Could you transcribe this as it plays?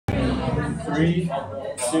3,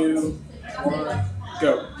 2, 1,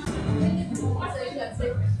 go.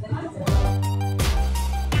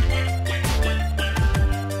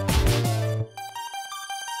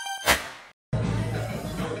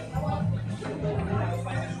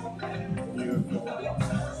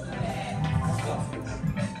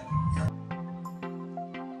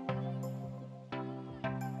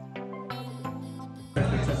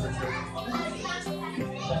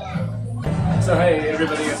 So hey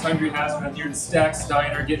everybody, it's Hungry Hazzard. I'm here in STAX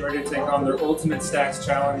Diner getting ready to take on their ultimate STAX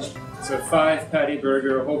challenge. So 5 patty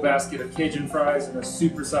burger, a whole basket of Cajun fries, and a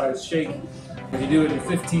supersized shake. If you do it in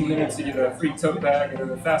 15 minutes, you get a free tote bag, and then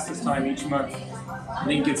the fastest time each month,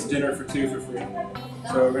 Link gets dinner for 2 for free.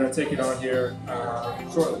 So we're going to take it on here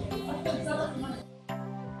shortly.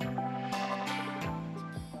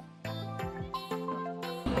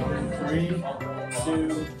 Three,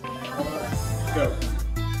 2, 1, go.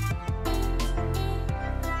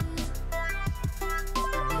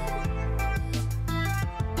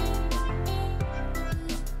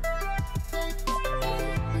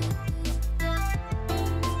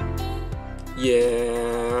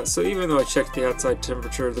 Yeah, so even though I checked the outside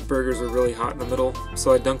temperature, the burgers were really hot in the middle,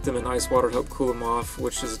 so I dunked them in ice water to help cool them off,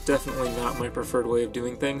 which is definitely not my preferred way of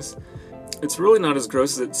doing things. It's really not as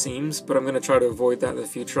gross as it seems, but I'm going to try to avoid that in the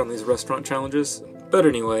future on these restaurant challenges. But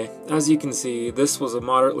anyway, as you can see, this was a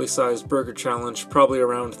moderately sized burger challenge, probably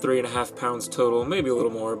around 3.5 pounds total, maybe a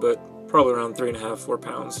little more, but probably around 3.5, 4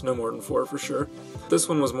 pounds, no more than 4 for sure. This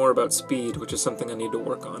one was more about speed, which is something I need to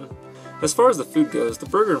work on. As far as the food goes, the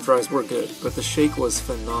burger and fries were good, but the shake was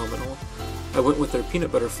phenomenal. I went with their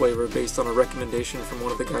peanut butter flavor based on a recommendation from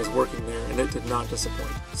one of the guys working there, and it did not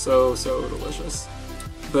disappoint. So delicious.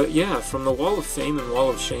 But yeah, from the Wall of Fame and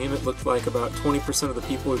Wall of Shame, it looked like about 20% of the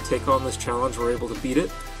people who take on this challenge were able to beat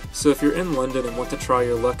it. So if you're in London and want to try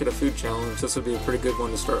your luck at a food challenge, this would be a pretty good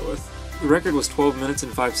one to start with. The record was 12 minutes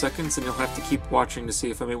and 5 seconds, and you'll have to keep watching to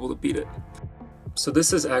see if I'm able to beat it. So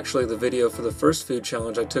this is actually the video for the first food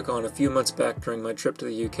challenge I took on a few months back during my trip to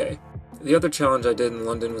the UK. The other challenge I did in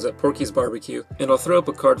London was at Porky's Barbecue, and I'll throw up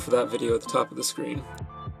a card for that video at the top of the screen.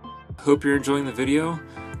 Hope you're enjoying the video.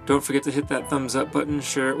 Don't forget to hit that thumbs up button,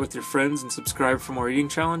 share it with your friends, and subscribe for more eating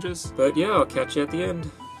challenges. But yeah, I'll catch you at the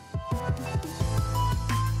end.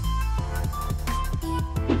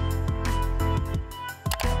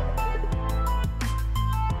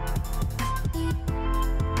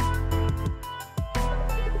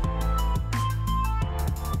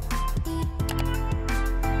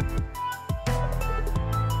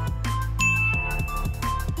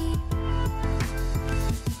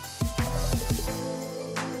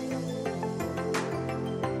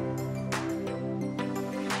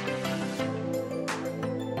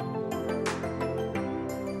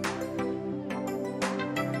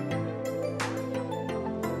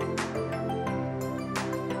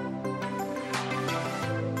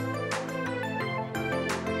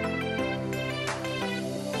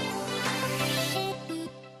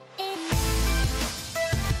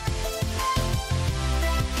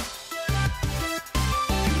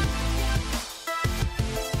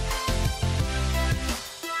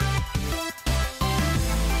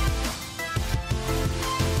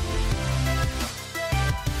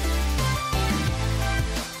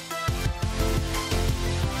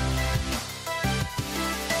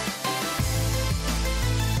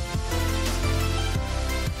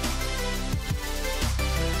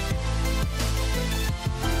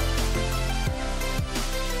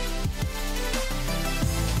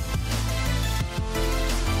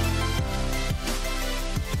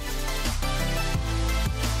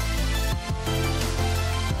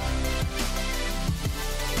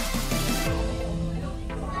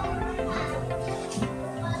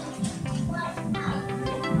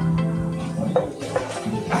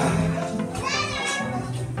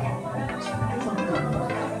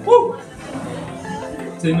 Woo!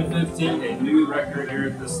 10 to 15, a new record here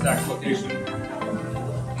at the STAX location.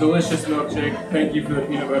 Delicious milkshake. Thank you for the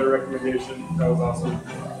peanut butter recommendation. That was awesome.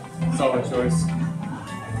 Solid choice.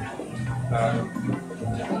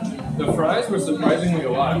 The fries were surprisingly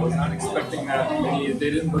a lot. I was not expecting that many.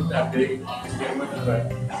 They didn't look that big to begin with,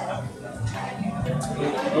 but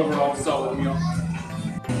overall solid meal.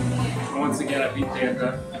 Once again, I beat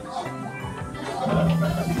Panda.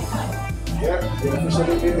 Yeah, for sure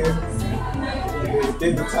they did it. They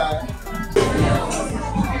did the time.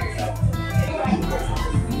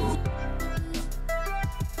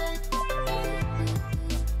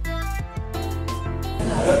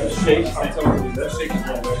 That shake, I told you, that shake is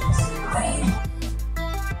delicious.